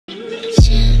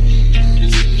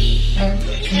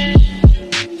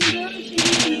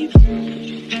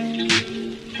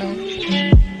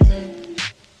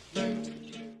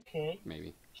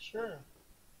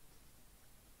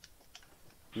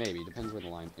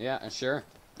Yeah, sure.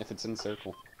 If it's in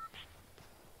circle.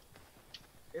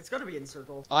 It's gonna be in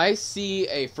circle. I see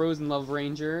a frozen love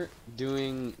ranger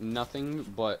doing nothing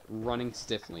but running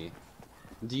stiffly.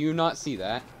 Do you not see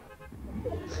that?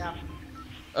 Yeah.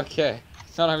 Okay.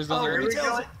 Thought I was the Oh, only one.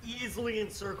 retail's easily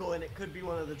in circle, and it could be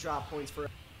one of the drop points for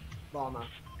Llama.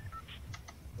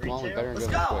 Well, we better Let's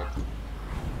go go!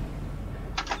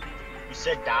 quick. You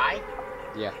said die?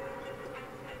 Yeah.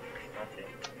 Okay.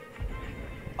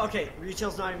 Okay,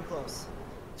 retail's not even close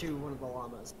to one of the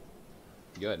llamas.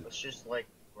 Good. Let's just like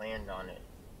land on it.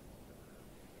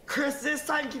 Chris, this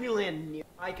time can you land near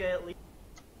Micah at least?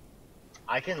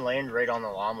 I can land right on the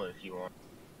llama if you want.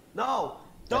 No!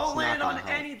 That's Don't land not on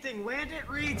gonna help. anything! Land at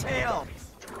retail!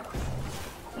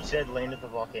 You said land at the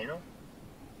volcano?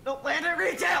 No, land at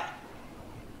retail!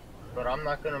 But I'm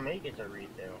not gonna make it to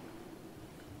retail.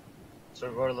 So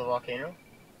go to the volcano?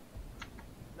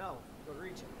 No, go to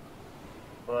retail.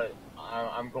 But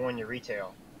I'm going to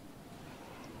retail.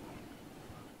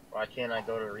 Why can't I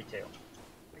go to retail?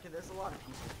 Okay, there's a lot of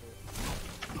people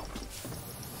here.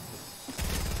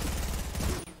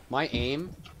 My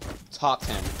aim, top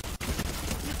 10.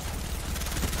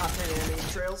 Top 10 anime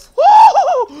trails.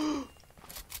 Woo!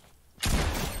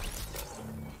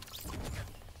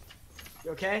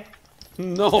 You okay?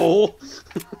 No!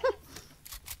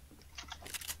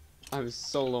 I was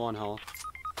so low on health.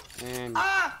 And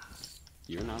Ah!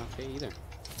 you're not okay either.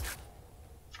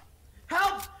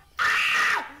 Help!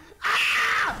 Ah!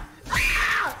 Ah!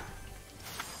 Ah!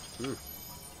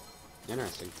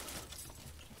 Interesting.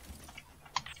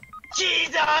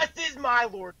 Jesus is my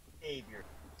Lord and Savior.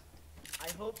 I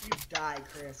hope you die,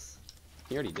 Chris.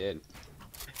 He already did.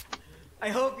 I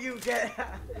hope you get...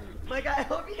 like, I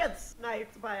hope you get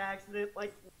sniped by accident.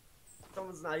 Like,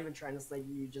 someone's not even trying to snipe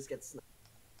you, you just get sniped.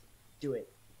 Do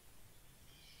it.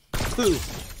 Boo!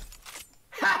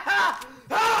 Ha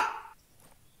ha!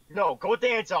 No, go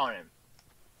dance on him.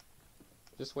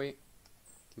 Just wait.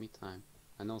 Give me time.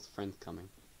 I know his friend's coming.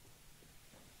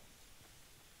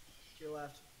 To your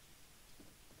left.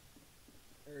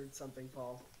 I heard something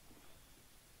fall.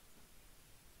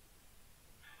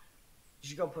 You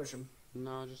should go push him.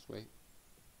 No, just wait.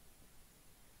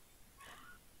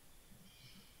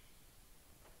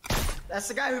 That's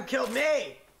the guy who killed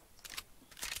me!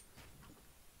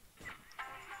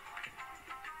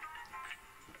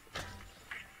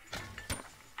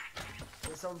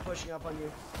 There's someone pushing up on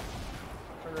you.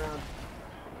 Turn around.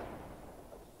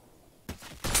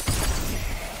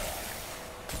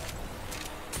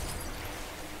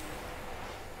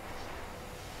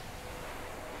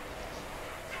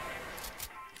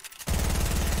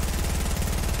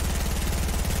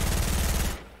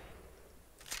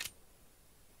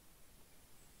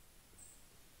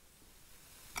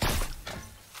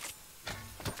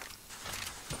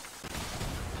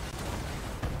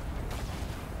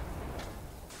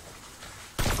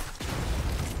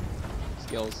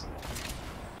 Skills.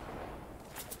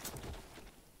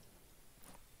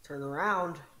 Turn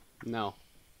around. No.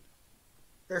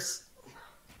 There's...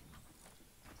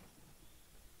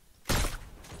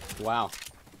 Wow.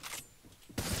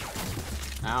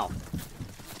 Ow.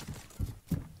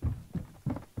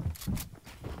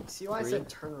 See why I 3, said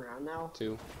turn around now?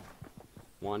 2,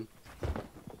 1,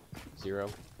 0.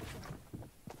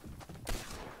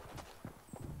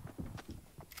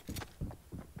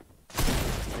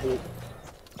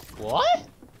 What?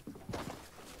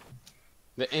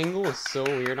 The angle is so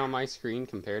weird on my screen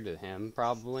compared to him,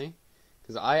 probably.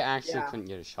 Because I actually couldn't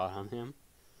get a shot on him.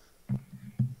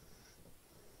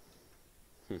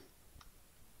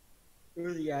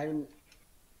 Really, I didn't...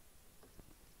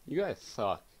 You guys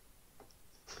suck.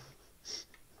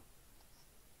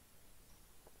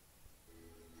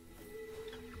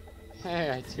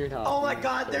 Hey, I teared off. Oh my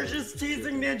god, they're just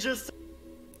teasing ninjas!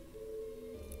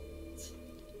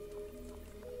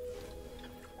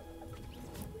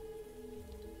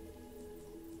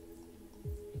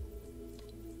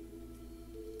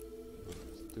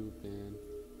 Stupid.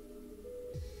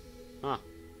 Huh.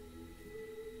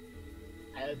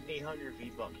 I have 800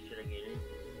 V-Bucks. Should I get it?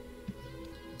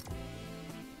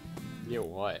 Get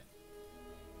what?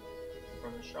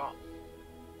 From the shop.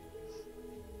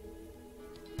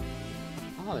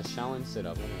 Oh, the Shaolin sit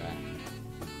up. Look at that.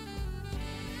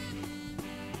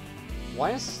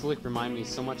 Why does Slick remind me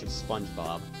so much of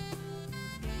SpongeBob?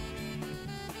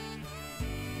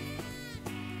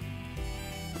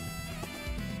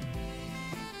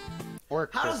 Or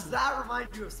How Chris. does that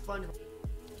remind you of SpongeBob?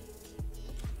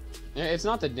 It's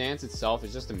not the dance itself,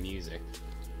 it's just the music.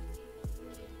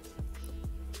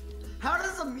 How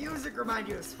does the music remind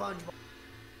you of SpongeBob?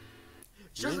 You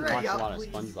Just didn't ready watch up, a lot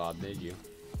please. of SpongeBob, did you?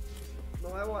 No,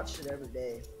 I watched it every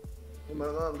day. And my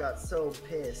mom got so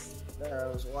pissed that I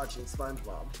was watching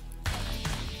SpongeBob.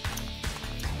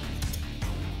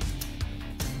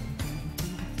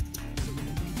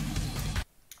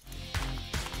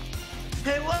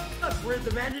 Hey, look! We're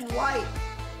the man in white!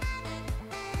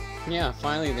 Yeah,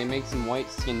 finally they make some white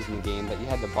skins in the game that you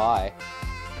had to buy.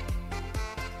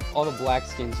 All the black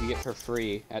skins you get for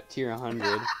free at tier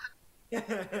 100.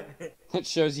 That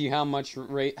shows you how much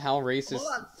how racist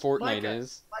Fortnite Micah,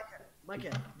 is.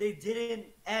 Micah, they didn't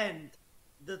end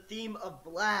the theme of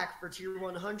black for tier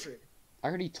 100. I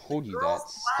already told you that,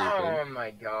 Girl's stupid. Oh my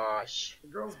gosh. The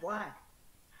girl's black.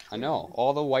 I know,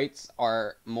 all the whites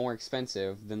are more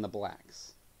expensive than the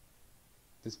blacks.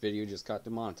 This video just got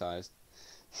demonetized.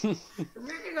 You're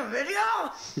making a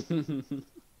video?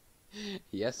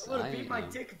 Yes, I would I have beat my am.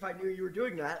 dick if I knew you were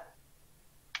doing that.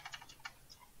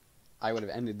 I would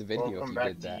have ended the video Welcome if you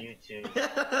back did to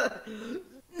that. YouTube.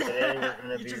 Today we're going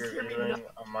to You be just hear me reviewing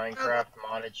a Minecraft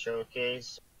modded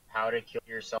showcase, how to kill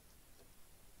yourself.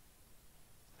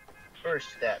 First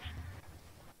step,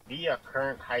 be a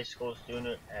current high school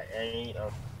student at any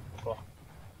of.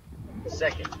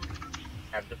 Second,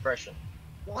 have depression.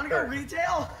 Wanna go Third.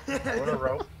 retail? Own a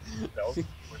rope, belt,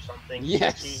 or something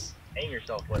Yes. sketchy, hang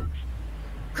yourself with.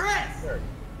 Chris! Third,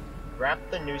 wrap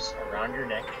the noose around your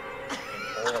neck and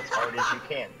pull as hard as you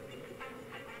can.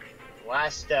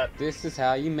 Last step, This is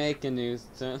how you make a noose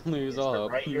to lose is all to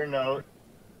hope. write your note,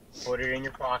 put it in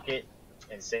your pocket,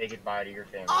 and say goodbye to your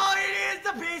family. All you need is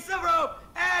a piece of rope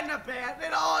and a pant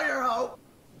and all your hope.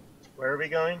 Where are we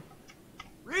going?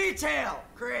 Retail,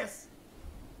 Chris.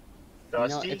 You know,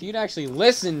 Dusty? if you'd actually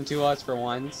listen to us for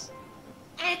once.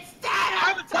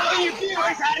 Instead of telling you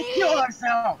guys how to kill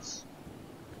ourselves!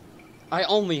 I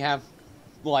only have,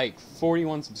 like,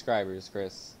 41 subscribers,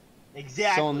 Chris.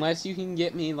 Exactly. So unless you can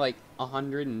get me, like,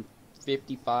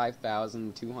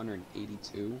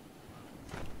 155,282,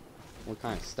 what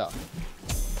kind of stuff?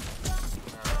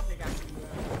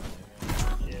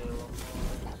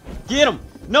 Get him!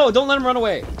 No, don't let him run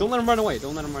away! Don't let him run away!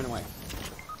 Don't let him run away!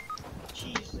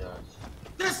 Jesus.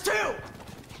 There's two!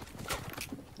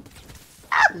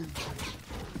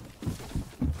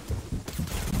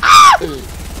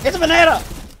 It's a banana!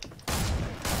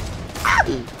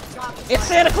 It's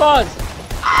Santa Claus!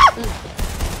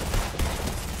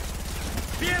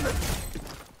 Damn it!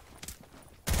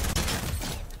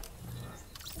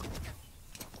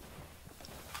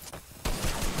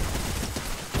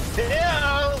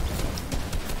 No!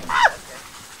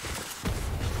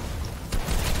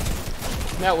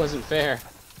 That wasn't fair.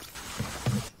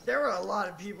 There were a lot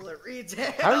of people at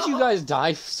retail. How did you guys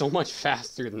die so much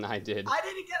faster than I did? I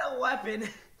didn't get a weapon.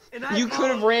 And I You could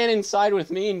have ran inside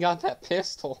with me and got that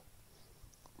pistol.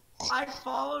 I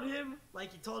followed him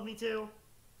like he told me to.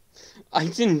 I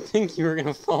didn't think you were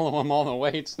gonna follow him all the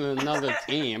way to another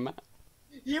team.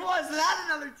 He was not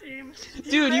another team.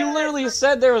 Dude, you literally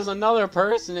said there was another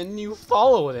person and you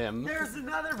followed him. There's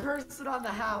another person on the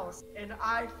house, and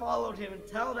I followed him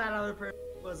until that other person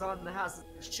was on the house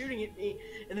shooting at me,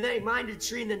 and then he minded a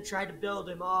tree and then tried to build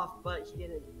him off, but he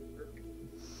didn't.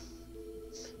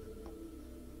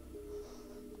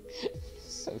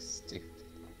 So stupid.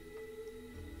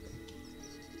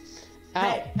 Ow,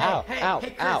 Hey, ow, hey, ow, hey,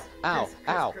 Chris, ow, ow, Chris,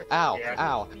 ow, Chris. ow, Yeah.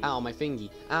 ow, ow, my fingy.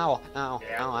 Ow, ow,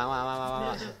 Yeah. ow, ow, ow,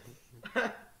 ow,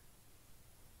 ow.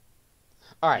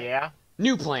 Alright, Yeah?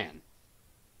 new plan.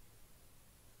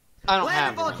 I don't Land a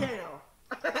have one. volcano.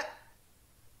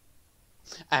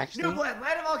 Actually, New plan.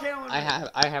 Land a volcano. I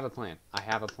have a plan. I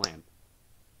have a plan.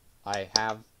 I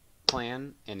have a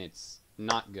plan, and it's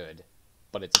not good,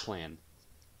 but it's a plan.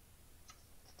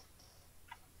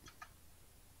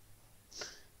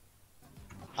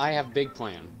 I have big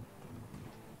plan.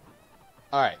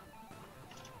 Alright.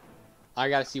 I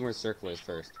gotta see where circle is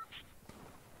first.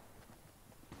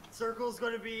 Circle's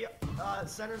going to be,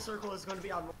 center circle is going to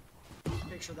be on.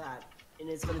 Picture that, and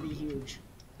it's going to be huge.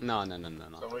 No, no, no, no,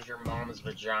 no. So was your mom's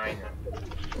vagina.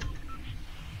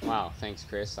 Wow, thanks,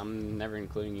 Chris. I'm never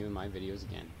including you in my videos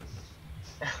again.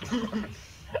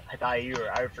 I thought you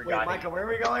were. I Wait, forgot. Micah, where are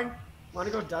we going? Want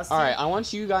to go Dusty? Alright, I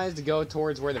want you guys to go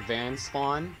towards where the vans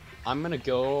spawn. I'm gonna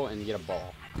go and get a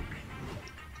ball.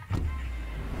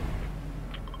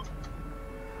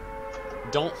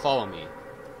 Don't follow me,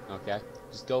 okay?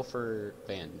 Just go for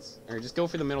vans. Or just go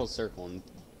for the middle circle, and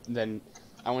then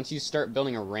I want you to start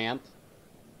building a ramp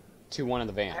to one of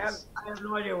the vans. I have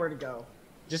no idea where to go.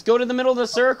 Just go to the middle of the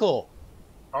circle!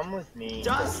 Come with me.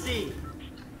 Dusty!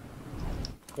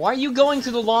 Why are you going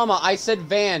to the llama? I said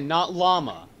van, not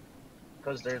llama.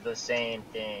 Because they're the same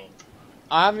thing.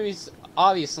 Obviously,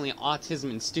 autism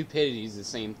and stupidity is the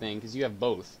same thing, because you have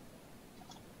both.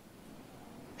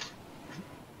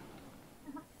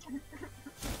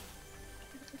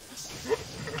 Of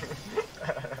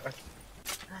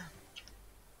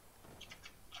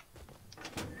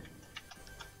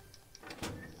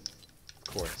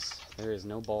course, there is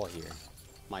no ball here.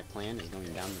 My plan is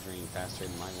going down the drain faster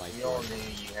than my life. You all knew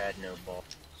you had no ball.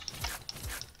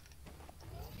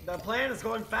 The plan is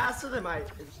going faster than my.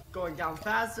 It's going down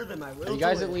faster than my will. You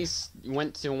guys at least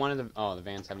went to one of the. Oh, the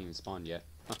vans haven't even spawned yet.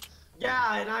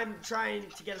 Yeah, and I'm trying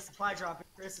to get a supply drop, and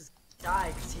Chris is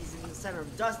died because he's in the center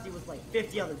of Dusty with like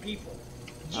 50 other people.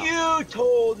 You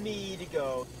told me to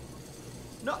go.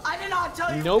 No, I did not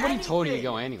tell you. Nobody anything. told you to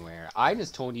go anywhere. I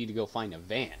just told you to go find a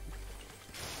van.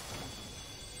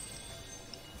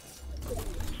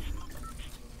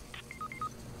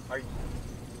 Are you?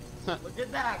 Look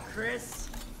at that, Chris.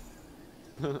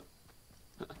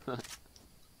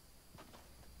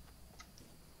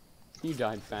 You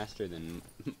died faster than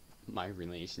my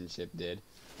relationship did.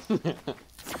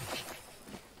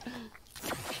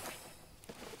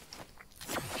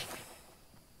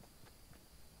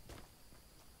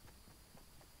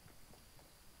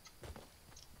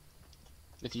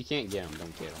 If you can't get him,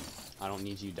 don't kill him. I don't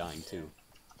need you dying too.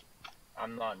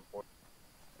 I'm not important.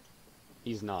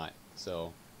 He's not,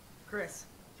 so... Chris.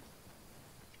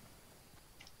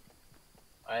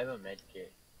 I have a med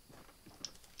kit.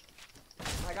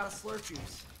 I got a slurp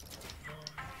juice.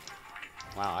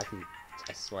 Wow,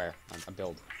 I swear, I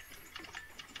build.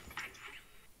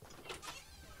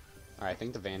 Alright, I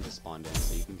think the van just spawned in,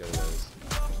 so you can go to those.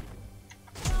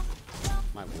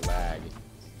 My lag is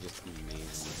just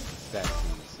amazing. Best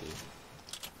thing to see.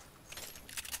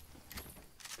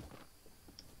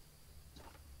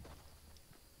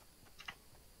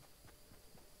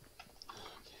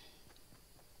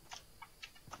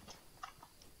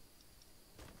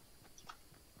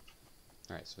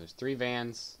 Alright, so there's 3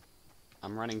 vans.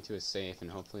 I'm running to a safe,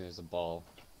 and hopefully there's a ball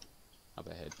up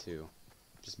ahead, too.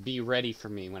 Just be ready for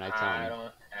me when I come. I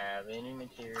don't have any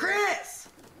material. Chris!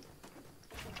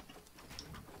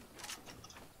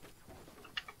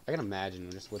 I can imagine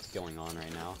just what's going on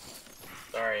right now.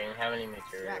 Sorry, I don't have any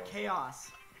material. Yeah,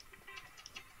 chaos.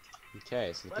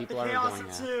 Okay, so the Let people the are chaos going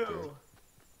after. too.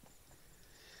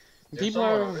 The There's people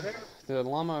someone are. over there? The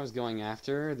llama I was going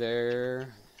after,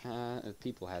 they're.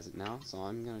 People has it now, so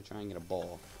I'm gonna try and get a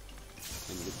ball.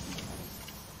 And get,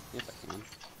 if I can.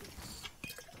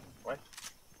 What?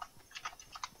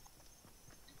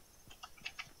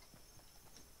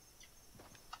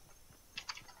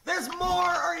 There's more!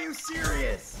 Are you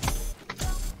serious?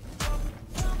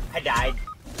 I died.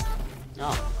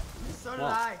 Oh, So did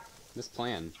Well. I. this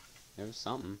plan. It was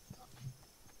something.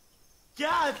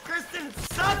 Yeah, if Chris didn't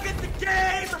suck at the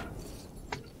game!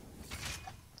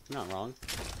 You're not wrong.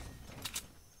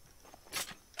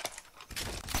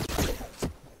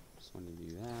 Just wanted to do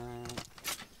that.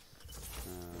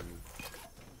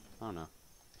 I don't know.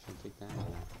 Should I take that? I'm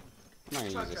not gonna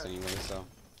use this Okay. anyway, so.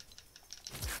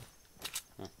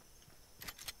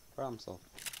 Problem solved.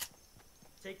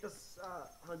 Take this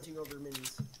hunting over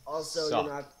minis. Also, Suck.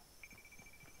 you're not.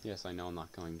 Yes, I know I'm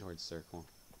not going towards circle.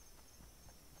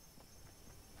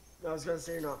 I was gonna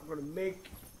say you're not gonna make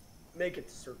it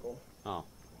to circle. Oh,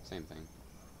 same thing.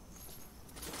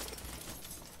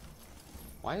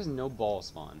 Why is no ball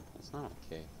spawn? That's not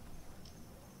okay.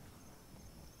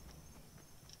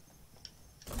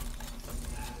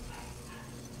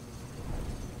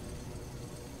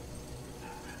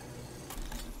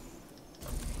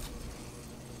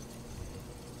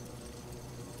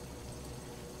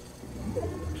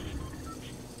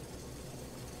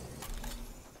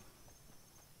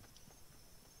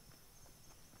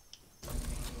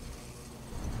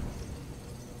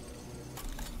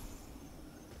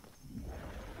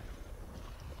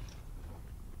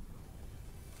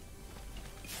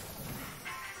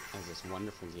 Has this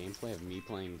wonderful gameplay of me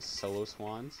playing solo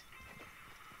swans.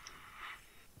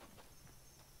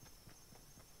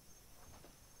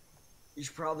 You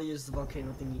should probably use the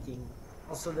volcano thingy thing.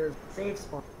 Also, there's safe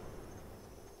spawn.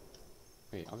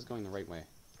 Wait, I was going the right way.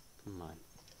 Come on.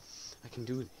 I can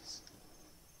do this.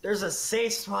 There's a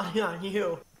safe spawning on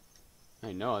you.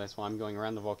 I know, that's why I'm going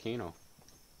around the volcano.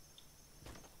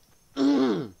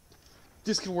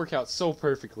 This could work out so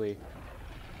perfectly.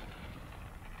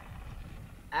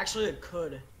 Actually, it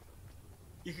could.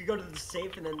 You could go to the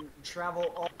safe and then travel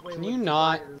all the way. Can with you the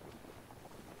not? wires.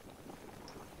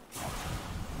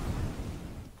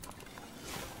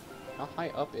 How high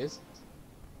up is it?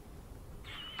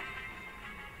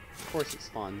 Of course it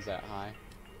spawns that high.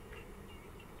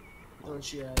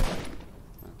 Don't you?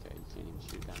 Okay, you can't even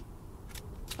shoot them.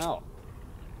 Oh.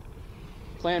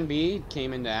 Plan B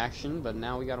came into action, but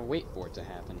now we gotta wait for it to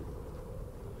happen.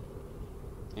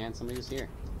 And somebody was here.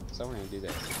 So we're gonna do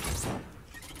this.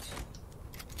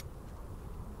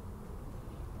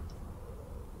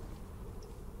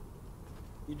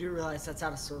 You do realize that's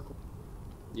out of circle.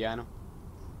 Yeah, I know.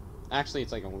 Actually,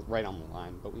 it's like right on the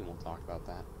line, but we won't talk about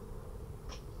that.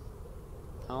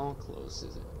 How close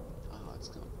is it? Oh, it's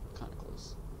kind of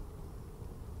close.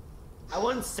 I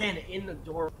wouldn't stand in the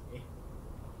doorway.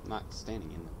 I'm not standing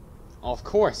in the... Oh, of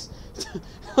course!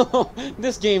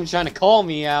 This game's trying to call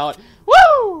me out.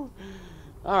 Woo!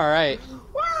 Alright.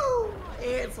 Woo!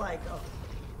 It's like, oh.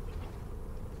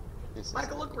 This is...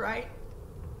 Michael, look right.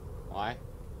 Why?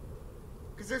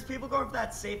 Because there's people going for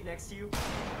that safe next to you.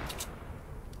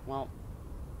 Well,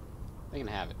 they can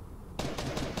have it.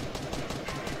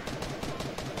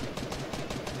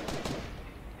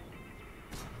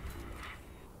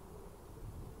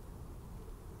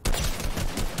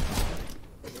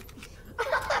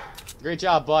 Great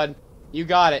job, bud. You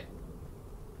got it.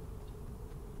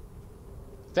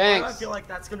 Thanks. I feel like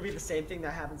that's gonna be the same thing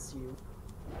that happens to you.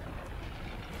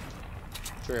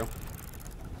 True.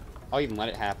 I'll even let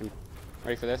it happen.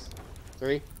 Ready for this?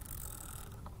 3,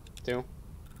 2,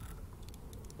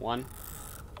 1,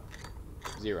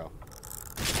 0.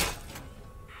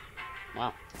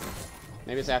 Wow.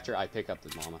 Maybe it's after I pick up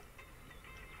the llama.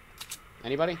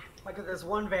 Anybody? Like, there's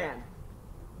one van.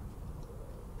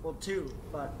 Well, two,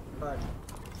 but. Alright,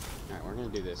 we're gonna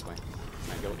do this way.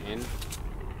 Can I go in?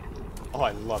 Oh, I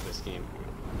love this game.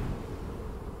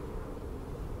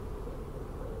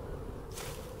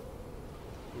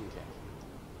 Okay.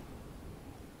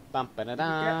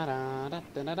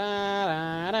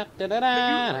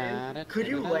 Could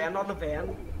you land on the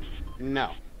van?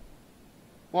 No.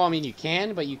 Well, I mean, you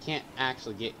can, but you can't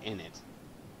actually get in it.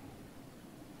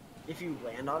 If you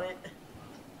land on it?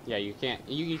 Yeah, you can't.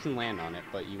 You can land on it,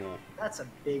 but you won't That's a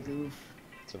big oof.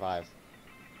 survive.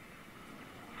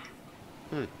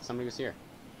 Somebody was here.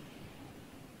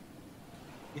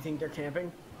 You think they're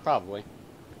camping? Probably.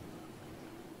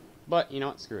 But, you know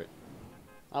what? Screw it.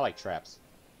 I like traps.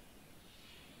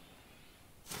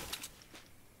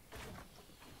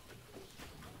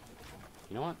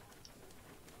 You know what?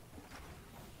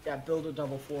 Yeah, build a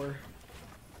double floor.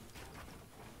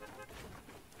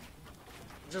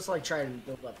 Just like try to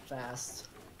build up fast.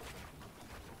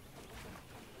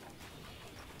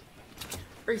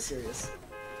 Very serious.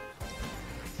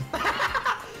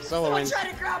 Solo wins. Try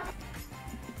to grab.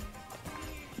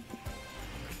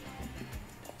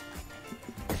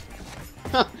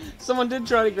 Someone did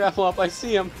try to grapple up. I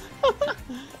see him.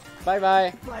 Bye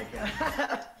bye.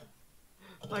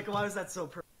 Michael, why was that so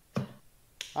perfect?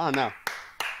 I don't know.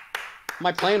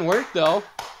 My plan worked though.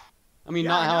 I mean,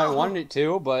 Yeah, not how I wanted it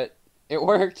to, but it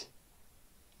worked.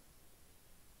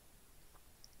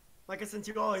 Like, since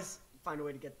you always find a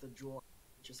way to get the jewel,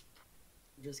 I'm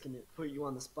just gonna put you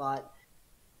on the spot.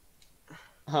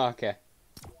 Oh, okay.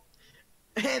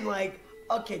 And like,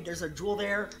 okay, there's a jewel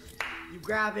there. You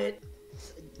grab it,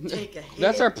 take a hit.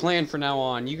 That's our plan for now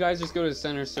on. You guys just go to the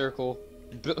center circle,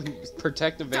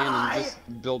 protect the van, and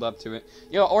just build up to it.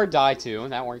 Yeah, or die too.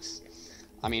 That works.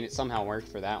 I mean, it somehow worked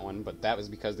for that one, but that was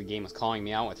because the game was calling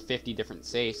me out with 50 different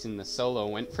safes, and the solo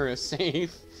went for a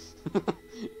safe.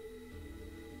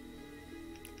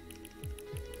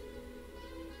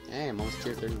 Hey, I'm almost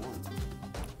tier 31.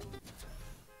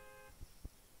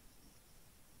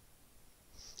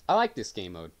 I like this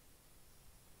game mode.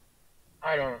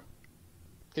 I don't.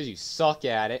 Because you suck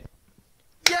at it.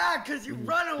 Yeah, because you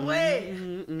run away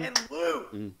and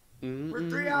loot for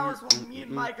 3 hours while me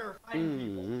and Mike are fighting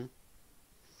people.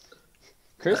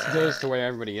 Chris goes to where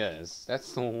everybody is.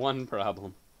 That's the one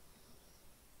problem.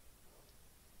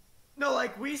 No,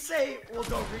 like, we say we'll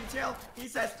go retail. He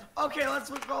says, okay, let's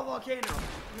go volcano.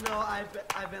 You know, I've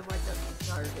been like that the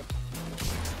entire game.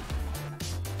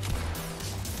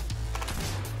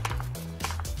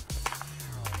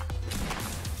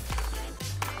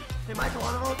 Hey, Michael,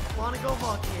 wanna go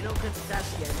volcano? Because it's at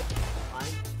the end.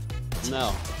 Fine.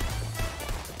 No.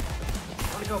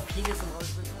 Wanna go penis and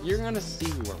husband? You're gonna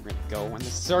see where we're gonna go when the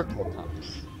circle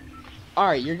comes.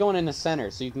 Alright, you're going in the center,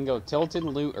 so you can go tilted,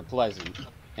 loot, or pleasant.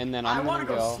 And then I'm gonna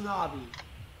gonna go snobby.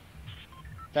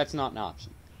 That's not an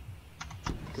option.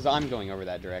 Because I'm going over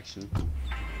that direction.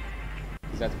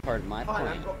 Because that's part of my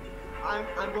plan.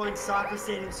 I'm going soccer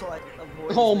stadium so I can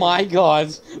avoid. Oh my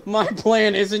god! My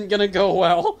plan isn't gonna go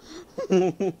well.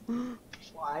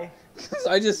 Why? Because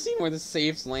I just seen where the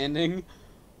safe's landing.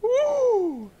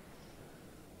 Woo!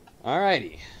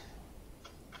 Alrighty.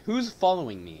 Who's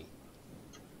following me?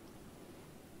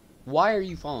 Why are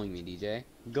you following me, DJ?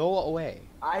 Go away.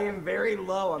 I am very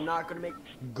low. I'm not gonna make.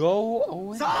 Go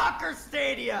away. Soccer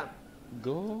stadium.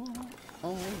 Go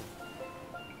away.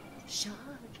 Shut.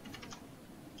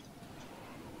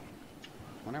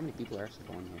 I wonder how many people are actually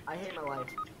going here. I hate my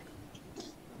life.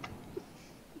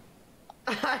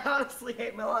 I honestly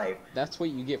hate my life. That's what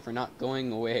you get for not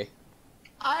going away.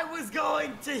 I was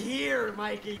going to here,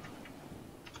 Mikey.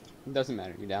 It doesn't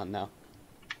matter. You're down now.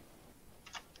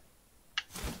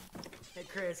 Hey,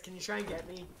 Chris, can you try and get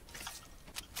me?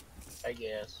 I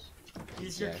guess.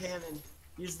 Use your Yes. cannon.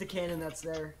 Use the cannon that's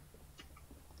there.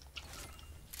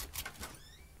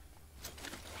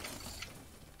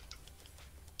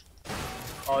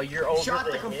 Oh, you're You over shot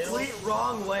the hill? complete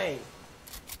wrong way.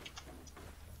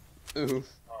 Ooh.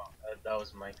 Oh, that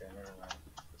was Micah. Never mind.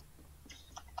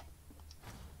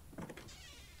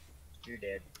 You're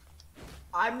dead.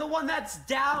 I'm the one that's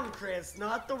down, Chris,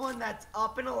 not the one that's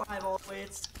up and alive all the way.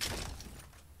 It's...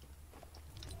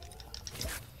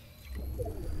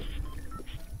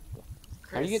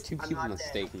 How do you get Chris, two I'm people not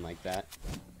mistaken like that?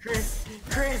 Chris,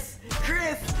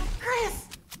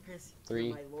 Three,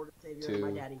 you're my Lord and Savior, and my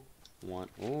two. daddy. 1.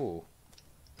 Ooh.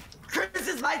 Chris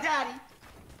is my daddy!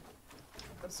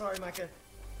 I'm sorry, Micah.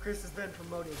 Chris has been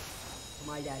promoted to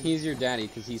my daddy. He's your daddy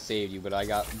because he saved you, but I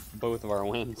got both of our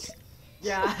wins.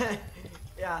 Yeah,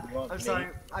 yeah. You want I'm me? sorry.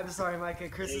 I'm sorry, Micah.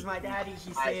 Chris is my daddy.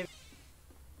 He saved.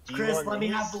 Do you Chris, want let me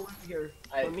minis? have the loot here.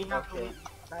 Let me have the okay. loot.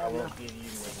 I won't give you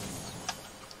minis.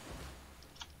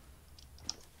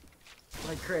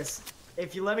 Like, Chris,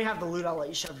 if you let me have the loot, I'll let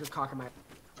you shove your cock in my.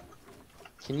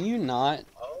 Can you not?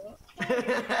 Oh,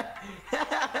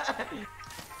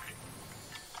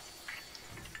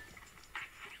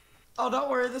 Oh, don't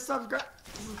worry. The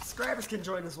subscribers can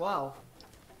join as well.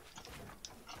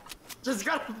 Just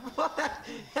go.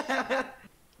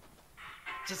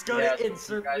 Just go Yes, to you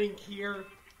insert guys- link here.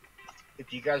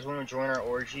 if you guys want to join our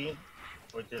orgy,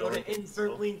 with it Go already- to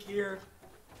insert link here.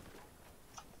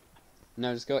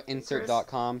 No, just go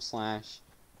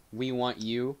insert.com/we want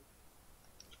you.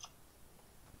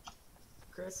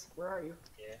 Chris, where are you?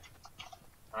 Yeah.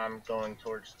 I'm going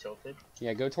towards Tilted.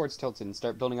 Yeah, go towards Tilted and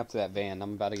start building up to that van.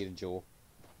 I'm about to get a jewel.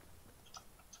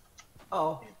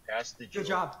 Oh, You passed the good jewel.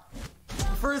 job.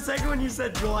 For a second when you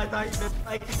said Joel, I thought you meant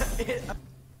like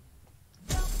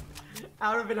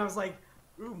out of it. I was like,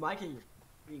 "Ooh, Micah, you're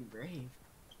being brave."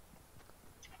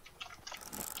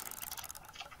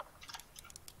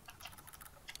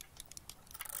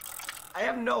 I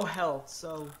have no health,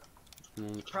 so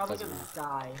probably Doesn't gonna matter.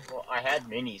 die. Well, I had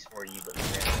minis for you, but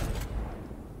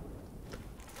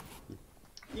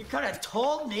You could have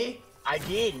told me. I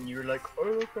did, and you were like,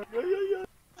 oh, okay, yeah.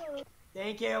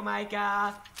 Thank you,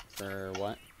 Micah. For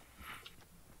what?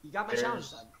 You got my challenge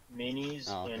There's done. minis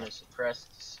Oh, okay. and a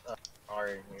suppressed R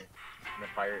in here, in the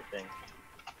pirate thing.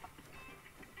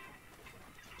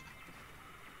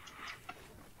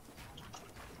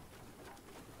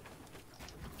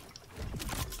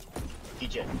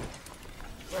 TJ,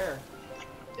 Where?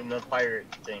 in the pirate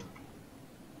thing.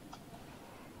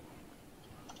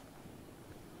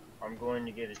 I'm going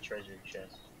to get a treasure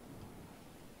chest.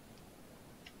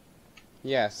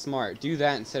 Yeah, smart. Do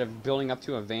that instead of building up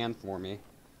to a van for me.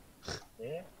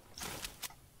 Yeah?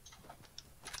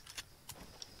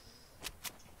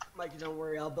 Micah, don't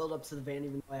worry. I'll build up to the van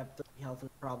even though I have 30 health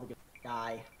and I'm probably gonna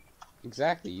die.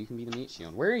 Exactly. You can be the meat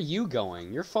shield. Where are you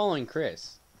going? You're following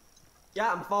Chris.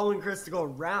 Yeah, I'm following Chris to go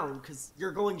around because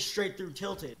you're going straight through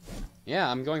Tilted. Yeah,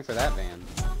 I'm going for that van.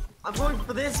 I'm going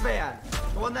for this van,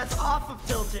 the one that's off of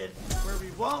Tilted, where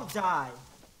we won't die.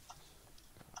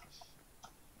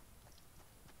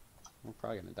 We're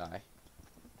probably gonna die.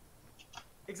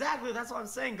 Exactly, that's what I'm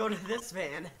saying. Go to this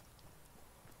van.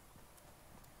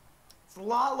 It's a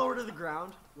lot lower to the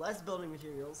ground, less building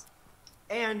materials,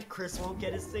 and Chris won't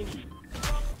get his thing.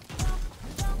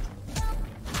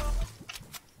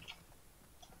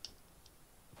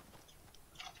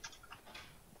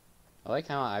 I like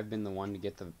how I've been the one to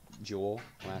get the jewel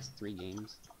the last 3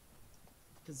 games.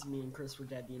 Because me and Chris were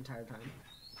dead the entire time.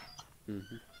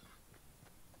 Mm-hmm.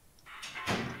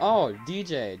 Oh,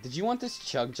 DJ, did you want this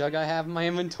chug jug I have in my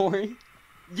inventory?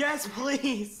 Yes,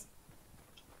 please!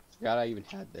 Forgot I even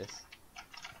had this.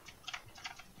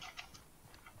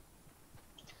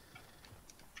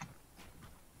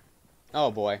 Oh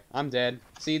boy, I'm dead.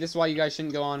 See, this is why you guys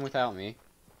shouldn't go on without me.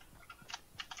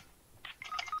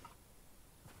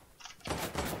 You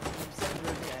said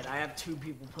you're dead. I have 2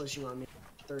 people pushing on me.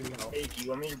 30 health. Hey, do you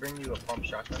want me to bring you a pump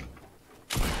shotgun?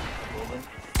 Golden?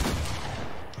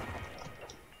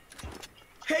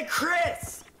 Hey,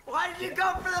 Chris! Why did you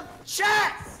go for the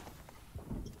chest?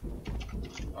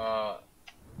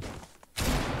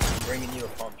 Bringing you a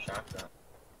pump shotgun.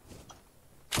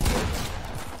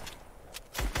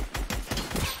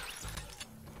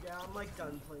 Yeah, I'm like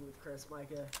done playing with Chris,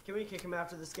 Micah. Can we kick him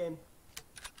after this game?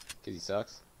 Cause he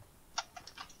sucks.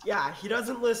 Yeah, he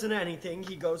doesn't listen to anything.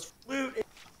 He goes loot,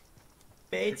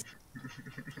 mates,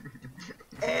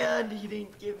 And he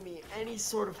didn't give me any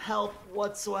sort of help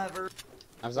whatsoever.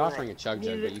 I was offering a chug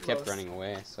jug, needed but it you kept most. running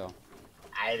away, so.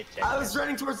 I had to check. I was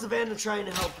running towards the van and trying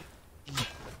to help.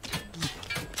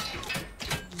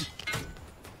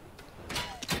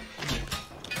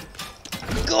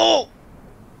 Go!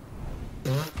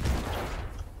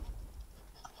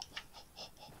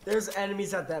 There's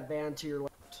enemies at that van to your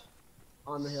left.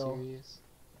 On the hill. Serious?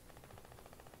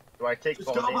 Do I take Just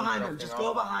go fall damage behind them. jumping Just off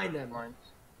go behind them. lines?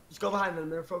 Just go behind them.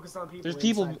 They're focused on people. There's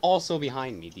people inside. also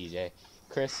behind me, DJ.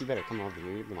 Chris, you better come over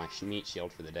here. You're my meat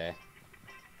shield for the day.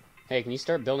 Hey, can you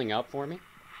start building up for me?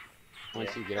 Once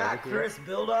Yeah. you get Ah, over here. Chris,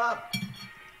 build up.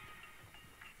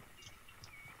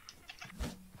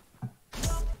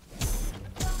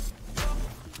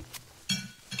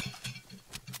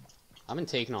 I've been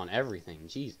taking on everything.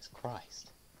 Jesus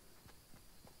Christ.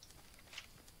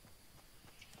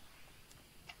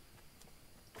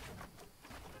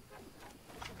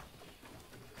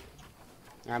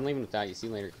 I'm leaving without you. See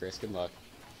you later, Chris. Good luck.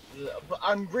 But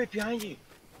I'm right behind you.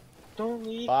 Don't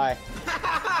leave. Bye.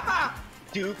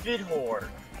 Stupid whore.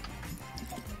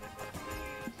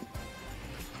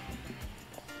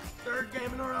 Third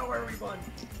game in a row where we won.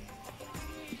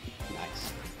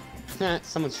 Nice.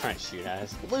 Someone's trying to shoot at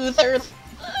us. Losers!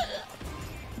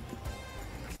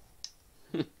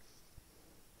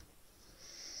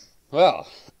 Well,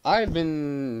 I've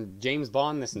been James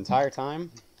Bond this entire time.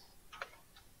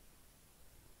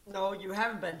 No, you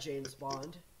haven't been James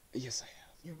Bond. Yes, I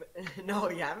No,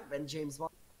 you haven't been James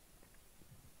Bond.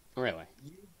 have. Really?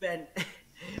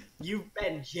 You've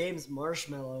been James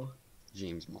Marshmallow.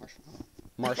 James Marshmallow.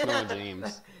 Marshmallow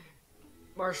James.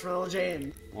 Marshmallow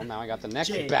James. Well, now I got the next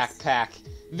James. backpack.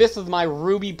 This is my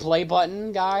Ruby play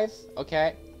button, guys.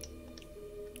 Okay.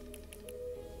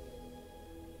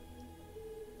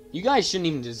 You guys shouldn't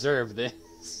even deserve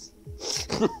this.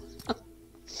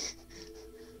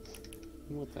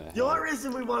 What the The hell? only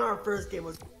reason we won our first game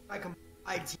was I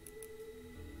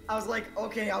was like,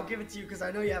 okay, I'll give it to you because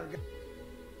I know you have a good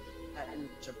and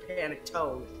Japanic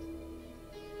tone.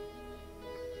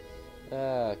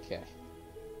 Okay.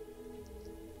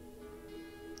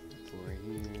 Over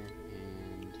here,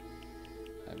 and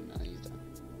I have none of these done.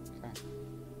 Okay.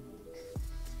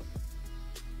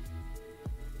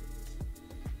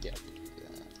 Yep, do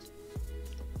that.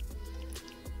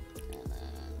 And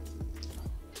then...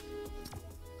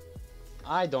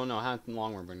 I don't know how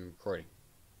long we've been recording.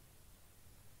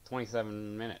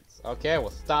 27 minutes. Okay, we'll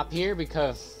stop here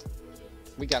because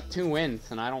we got 2 wins,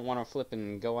 and I don't want to flip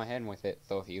and go ahead with it.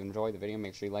 So if you enjoyed the video,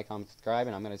 make sure you like, comment, subscribe,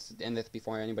 and I'm going to end this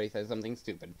before anybody says something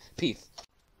stupid. Peace.